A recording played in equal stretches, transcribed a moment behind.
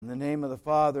In the name of the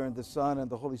Father, and the Son, and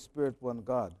the Holy Spirit, one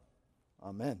God.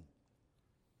 Amen.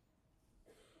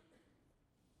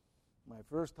 My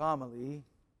first homily,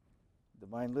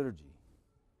 Divine Liturgy,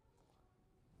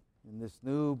 in this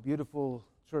new, beautiful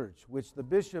church, which the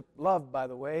bishop loved, by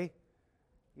the way.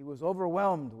 He was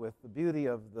overwhelmed with the beauty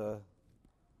of the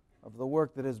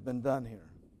work that has been done here.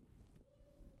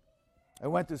 I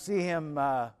went to see him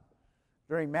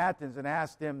during Matins and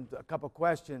asked him a couple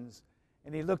questions,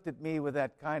 and he looked at me with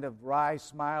that kind of wry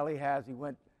smile he has. He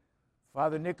went,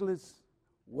 "Father Nicholas,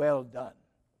 well done."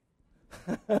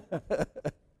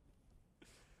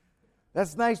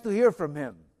 That's nice to hear from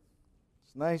him.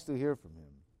 It's nice to hear from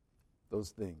him, those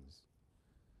things.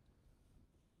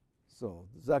 So,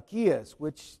 Zacchaeus,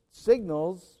 which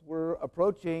signals we're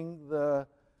approaching the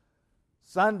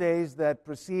Sundays that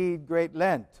precede Great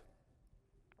Lent.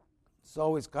 It's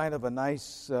always kind of a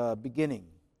nice beginning.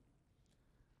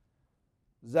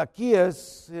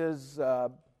 Zacchaeus is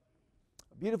a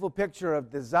beautiful picture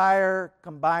of desire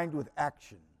combined with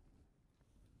action.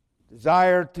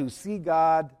 Desire to see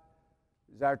God,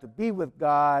 desire to be with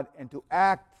God, and to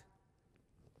act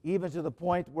even to the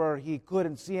point where he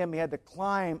couldn't see him. He had to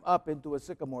climb up into a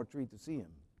sycamore tree to see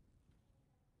him.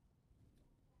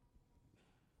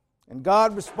 And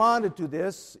God responded to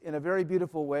this in a very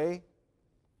beautiful way.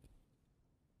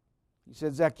 He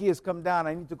said, "Zacchaeus, come down.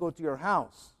 I need to go to your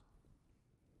house."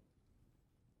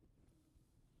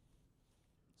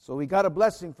 So he got a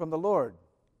blessing from the Lord.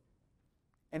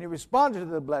 And he responded to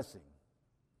the blessing.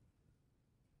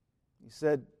 He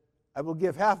said, "I will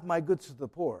give half my goods to the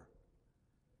poor.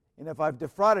 And if I've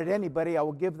defrauded anybody, I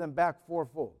will give them back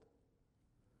fourfold."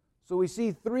 So we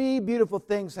see three beautiful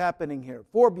things happening here.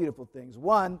 Four beautiful things.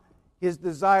 One, his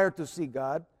desire to see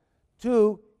God.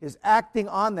 Two, his acting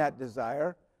on that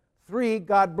desire. Three,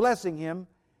 God blessing him.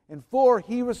 And four,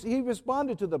 he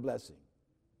responded to the blessing.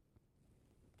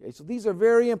 Okay, so these are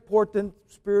very important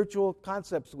spiritual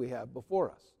concepts we have before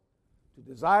us. To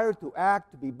desire, to act,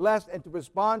 to be blessed, and to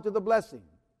respond to the blessing.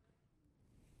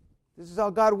 This is how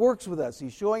God works with us.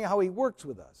 He's showing how He works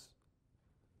with us.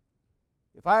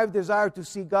 If I have desire to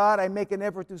see God, I make an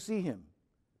effort to see Him.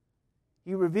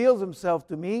 He reveals Himself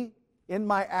to me in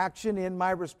my action, in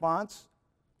my response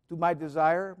to my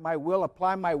desire, my will,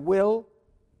 apply my will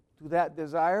to that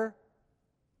desire.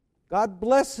 God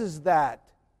blesses that.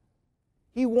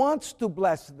 He wants to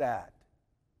bless that.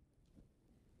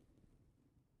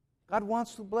 God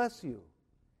wants to bless you.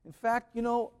 In fact,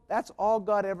 that's all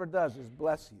God ever does is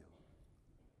bless you.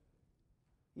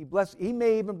 He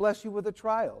may even bless you with a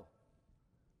trial.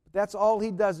 But that's all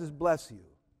He does is bless you.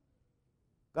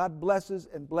 God blesses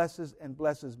and blesses and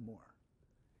blesses more.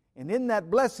 And in that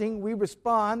blessing, we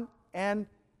respond and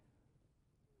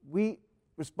we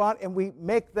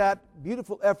make that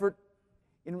beautiful effort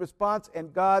in response,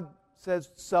 and God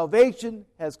says, "Salvation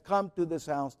has come to this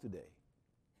house today."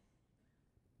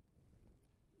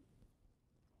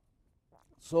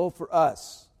 So for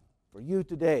us, for you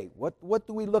today, what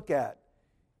do we look at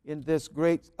in this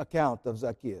great account of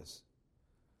Zacchaeus,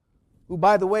 who,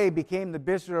 by the way, became the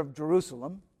bishop of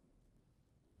Jerusalem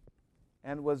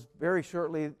and was very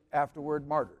shortly afterward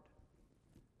martyred,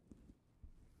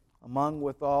 among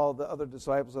with all the other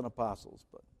disciples and apostles.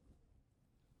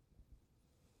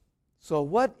 So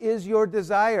what is your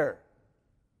desire?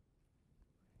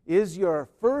 Is your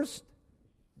first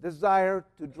desire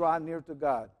to draw near to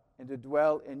God and to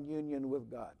dwell in union with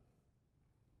God?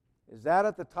 Is that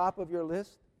at the top of your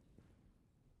list?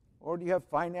 Or do you have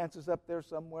finances up there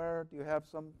somewhere? Do you have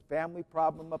some family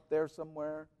problem up there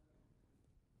somewhere?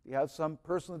 Do you have some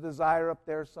personal desire up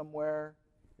there somewhere?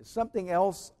 Is something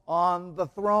else on the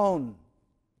throne?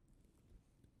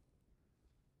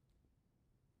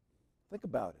 Think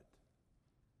about it.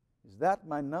 Is that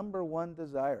my number one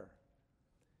desire?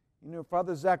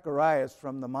 Father Zacharias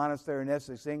from the monastery in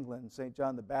Essex, England, St.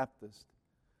 John the Baptist,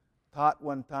 taught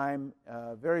one time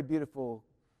a very beautiful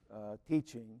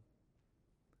teaching.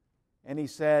 And he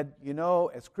said,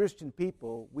 as Christian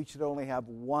people, we should only have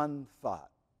one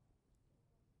thought.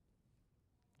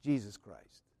 Jesus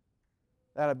Christ.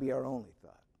 That would be our only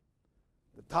thought.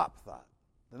 The top thought.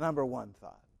 The number one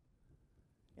thought.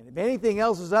 And if anything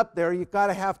else is up there, you've got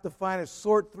to have to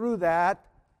sort through that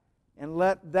and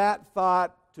let that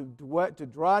thought to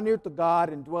draw near to God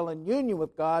and dwell in union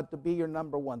with God to be your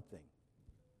number one thing.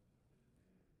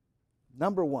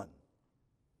 Number one.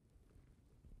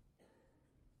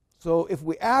 So if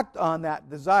we act on that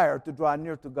desire to draw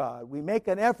near to God, we make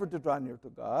an effort to draw near to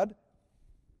God,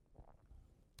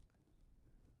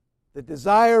 the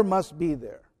desire must be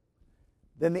there.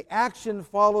 Then the action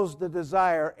follows the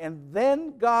desire, and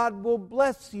then God will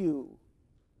bless you.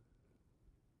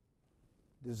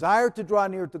 desire to draw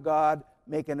near to God,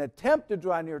 make an attempt to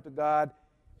draw near to God.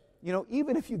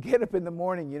 Even if you get up in the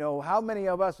morning, how many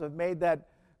of us have made that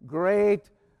great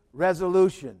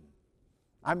resolution?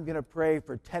 I'm going to pray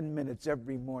for 10 minutes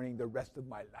every morning the rest of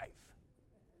my life.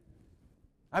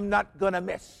 I'm not going to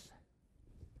miss.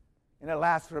 And it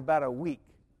lasts for about a week.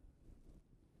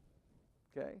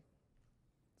 Okay?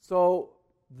 So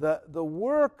the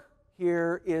work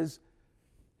here is,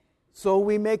 so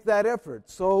we make that effort.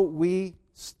 So we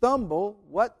stumble.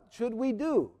 What should we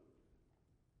do?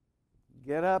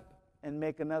 Get up and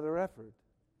make another effort.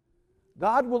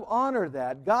 God will honor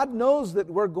that. God knows that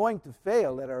we're going to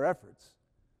fail at our efforts.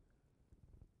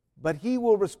 But He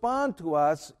will respond to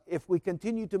us if we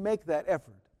continue to make that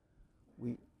effort.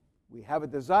 We have a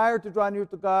desire to draw near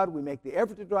to God. We make the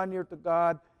effort to draw near to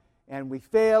God. And we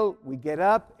fail. We get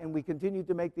up and we continue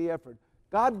to make the effort.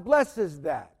 God blesses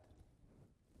that.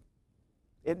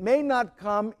 It may not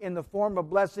come in the form of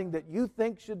blessing that you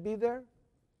think should be there.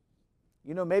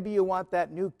 Maybe you want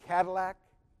that new Cadillac.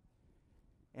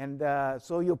 And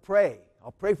so you'll pray.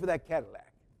 I'll pray for that Cadillac.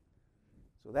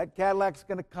 So that Cadillac's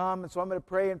going to come, and so I'm going to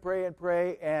pray and pray and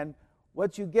pray. And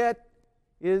what you get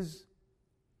is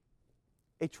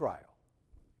a trial.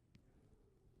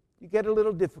 You get a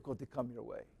little difficulty come your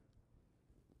way.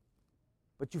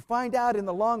 But you find out in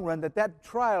the long run that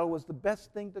trial was the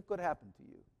best thing that could happen to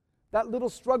you. That little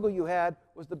struggle you had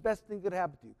was the best thing that could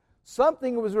happen to you.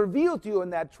 Something was revealed to you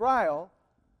in that trial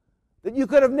that you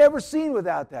could have never seen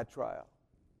without that trial.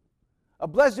 A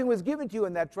blessing was given to you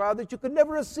in that trial that you could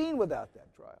never have seen without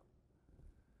that trial.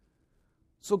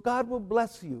 So God will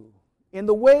bless you in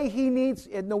the way He needs,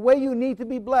 in the way you need to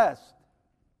be blessed.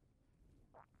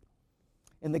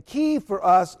 And the key for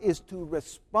us is to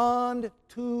respond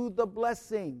to the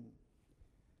blessing.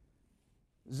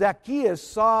 Zacchaeus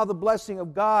saw the blessing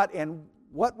of God, and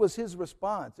what was his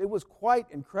response? It was quite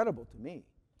incredible to me.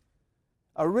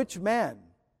 A rich man,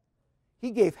 he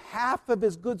gave half of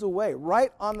his goods away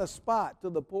right on the spot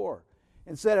to the poor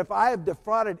and said, if I have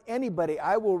defrauded anybody,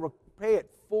 I will repay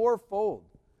it fourfold.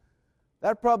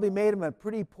 That probably made him a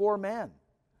pretty poor man.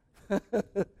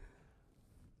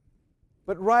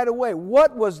 But right away,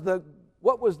 what was the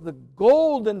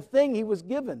golden thing he was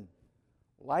given?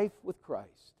 Life with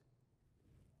Christ.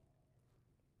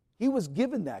 He was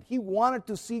given that. He wanted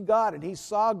to see God, and he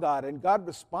saw God, and God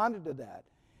responded to that.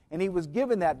 And he was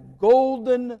given that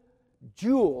golden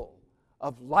jewel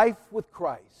of life with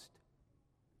Christ.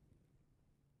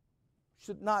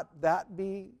 Should not that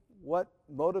be what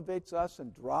motivates us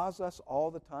and draws us all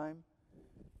the time?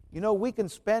 We can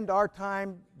spend our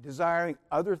time desiring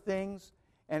other things,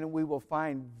 and we will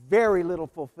find very little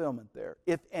fulfillment there,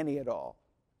 if any at all.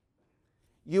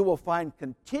 You will find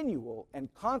continual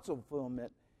and constant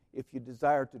fulfillment if you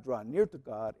desire to draw near to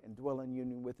God and dwell in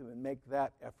union with Him and make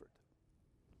that effort.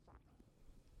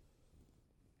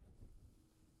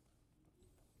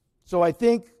 So I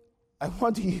think I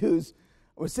want to use,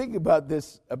 I was thinking about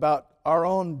this, about our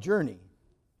own journey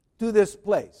to this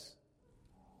place.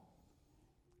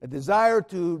 A desire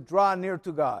to draw near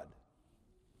to God.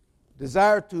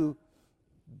 Desire to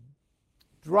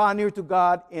draw near to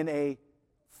God in a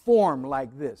form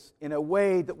like this, in a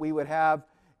way that we would have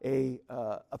a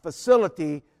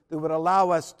facility that would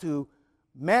allow us to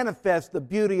manifest the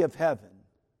beauty of heaven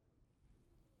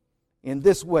in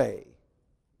this way.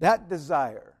 That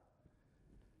desire.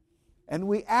 And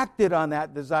we acted on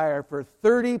that desire for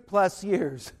 30 plus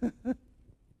years.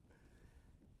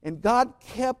 And God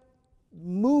kept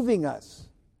moving us.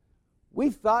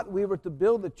 We thought we were to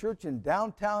build a church in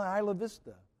downtown Isla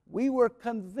Vista. We were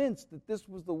convinced that this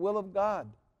was the will of God.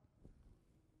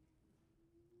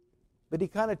 But He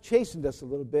kind of chastened us a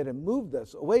little bit and moved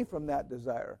us away from that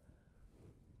desire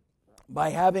by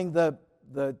having the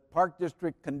Park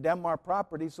District condemn our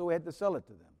property, so we had to sell it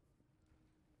to them.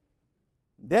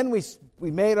 Then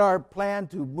we made our plan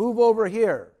to move over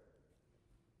here.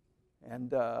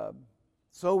 And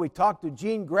so we talked to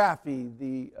Jean Graffey,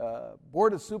 the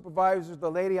Board of Supervisors,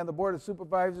 the lady on the Board of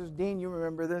Supervisors. Dean, you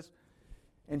remember this?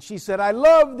 And she said, I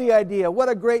love the idea. What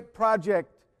a great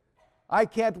project. I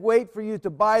can't wait for you to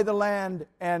buy the land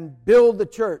and build the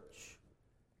church.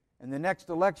 And the next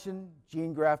election,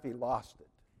 Jean Graffey lost it.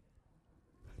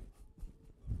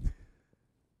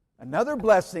 Another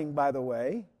blessing, by the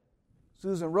way,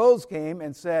 Susan Rose came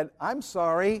and said, I'm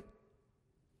sorry,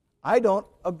 I don't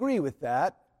agree with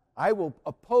that. I will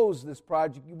oppose this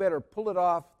project. You better pull it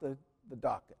off the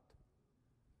docket.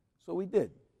 So we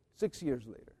did, 6 years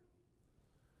later.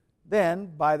 Then,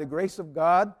 by the grace of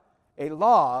God, a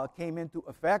law came into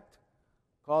effect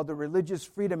called the Religious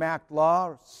Freedom Act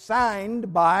law,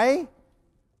 signed by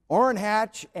Orrin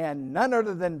Hatch and none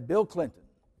other than Bill Clinton.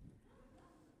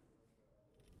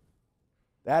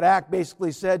 That act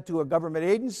basically said to a government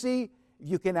agency, if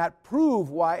you cannot prove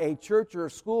why a church or a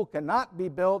school cannot be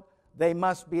built, they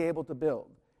must be able to build.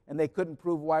 And they couldn't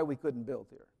prove why we couldn't build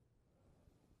here.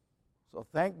 So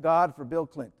thank God for Bill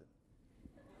Clinton.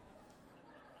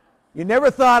 You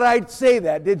never thought I'd say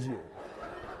that, did you?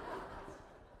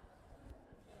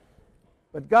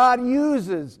 But God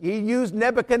He used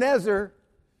Nebuchadnezzar.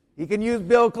 He can use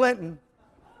Bill Clinton.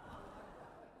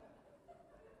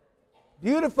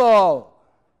 Beautiful.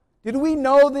 Did we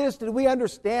know this? Did we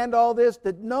understand all this?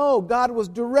 No, God was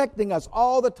directing us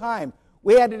all the time.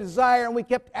 We had a desire and we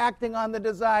kept acting on the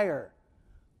desire.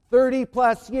 30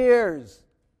 plus years.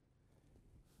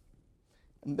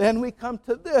 And then we come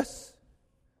to this.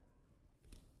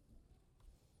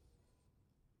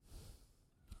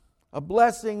 A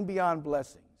blessing beyond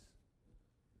blessings.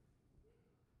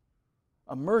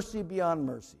 A mercy beyond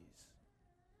mercies.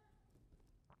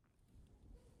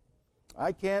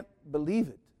 I can't believe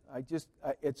it.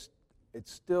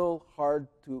 It's still hard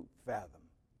to fathom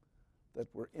that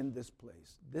we're in this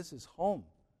place. This is home.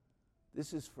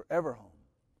 This is forever home.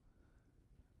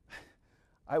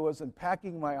 I was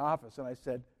unpacking my office and I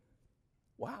said,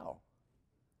 wow,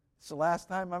 it's the last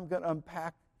time I'm going to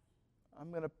unpack.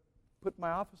 I'm going to put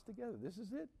my office together. This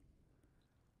is it.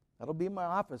 That'll be my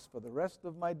office for the rest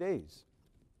of my days.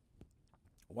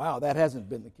 Wow, that hasn't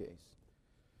been the case.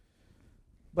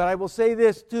 But I will say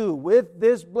this too, with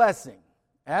this blessing,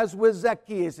 as with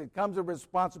Zacchaeus, it comes a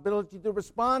responsibility to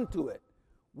respond to it.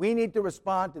 We need to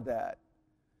respond to that.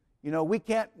 You know,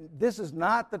 this is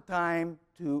not the time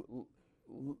to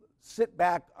sit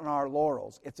back on our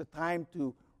laurels. It's a time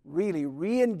to really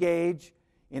re-engage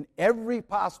in every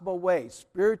possible way,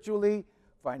 spiritually,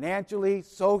 financially,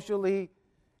 socially,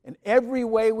 in every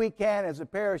way we can as a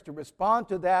parish to respond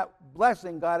to that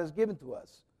blessing God has given to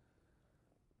us.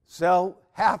 Sell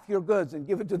half your goods and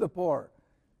give it to the poor.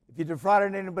 If you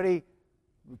defrauded anybody,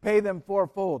 pay them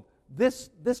fourfold. This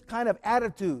kind of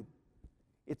attitude,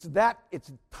 it's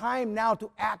time now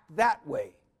to act that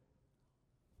way.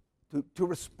 To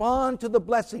respond to the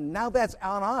blessing. Now that's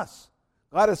on us.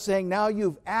 God is saying, now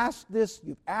you've asked this,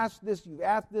 you've asked this, you've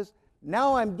asked this.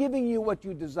 Now I'm giving you what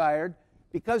you desired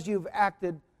because you've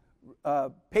acted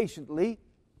patiently.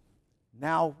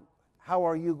 Now, how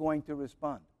are you going to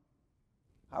respond?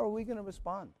 How are we going to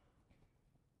respond?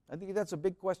 I think that's a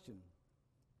big question.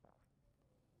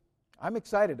 I'm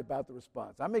excited about the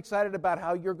response. I'm excited about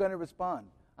how you're going to respond.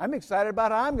 I'm excited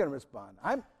about how I'm going to respond.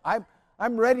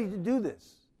 I'm ready to do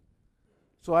this.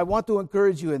 So I want to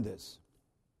encourage you in this.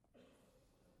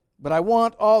 But I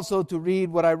want also to read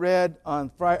what I read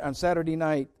on Saturday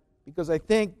night, because I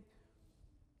think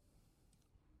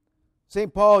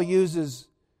St. Paul uses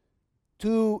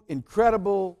two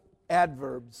incredible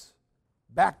adverbs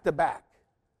back to back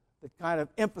that kind of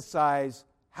emphasize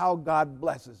how God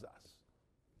blesses us.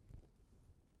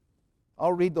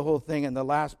 I'll read the whole thing, and the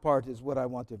last part is what I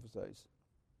want to emphasize.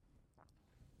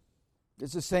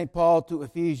 This is St. Paul to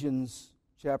Ephesians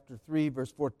chapter 3,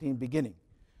 verse 14, beginning.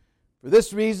 For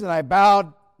this reason I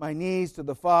bowed my knees to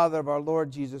the Father of our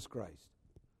Lord Jesus Christ,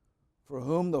 for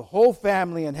whom the whole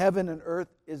family in heaven and earth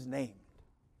is named,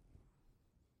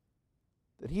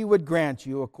 that He would grant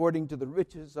you, according to the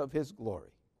riches of His glory,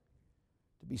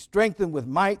 to be strengthened with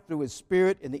might through His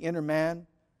Spirit in the inner man,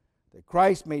 that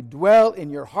Christ may dwell in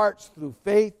your hearts through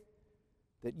faith,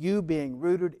 that you, being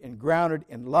rooted and grounded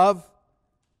in love,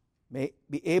 may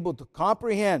be able to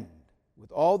comprehend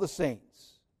with all the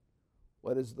saints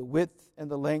what is the width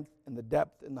and the length and the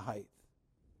depth and the height,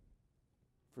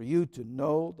 for you to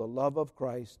know the love of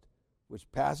Christ, which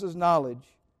passes knowledge,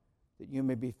 that you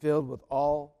may be filled with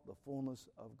all the fullness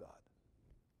of God.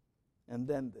 And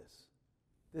then this.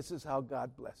 This is how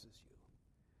God blesses you.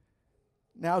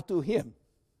 Now to Him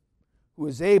who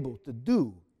is able to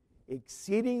do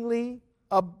exceedingly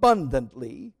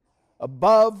abundantly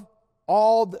above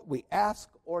all that we ask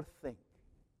or think.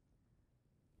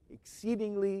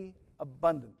 Exceedingly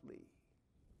abundantly.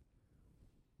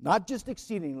 Not just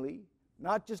exceedingly,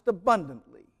 not just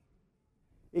abundantly.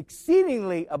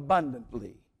 Exceedingly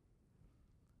abundantly.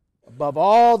 Above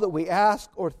all that we ask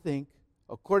or think,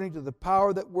 according to the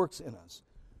power that works in us.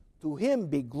 To Him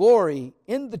be glory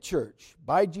in the church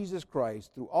by Jesus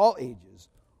Christ through all ages,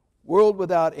 world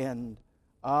without end.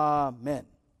 Amen.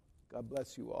 God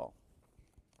bless you all.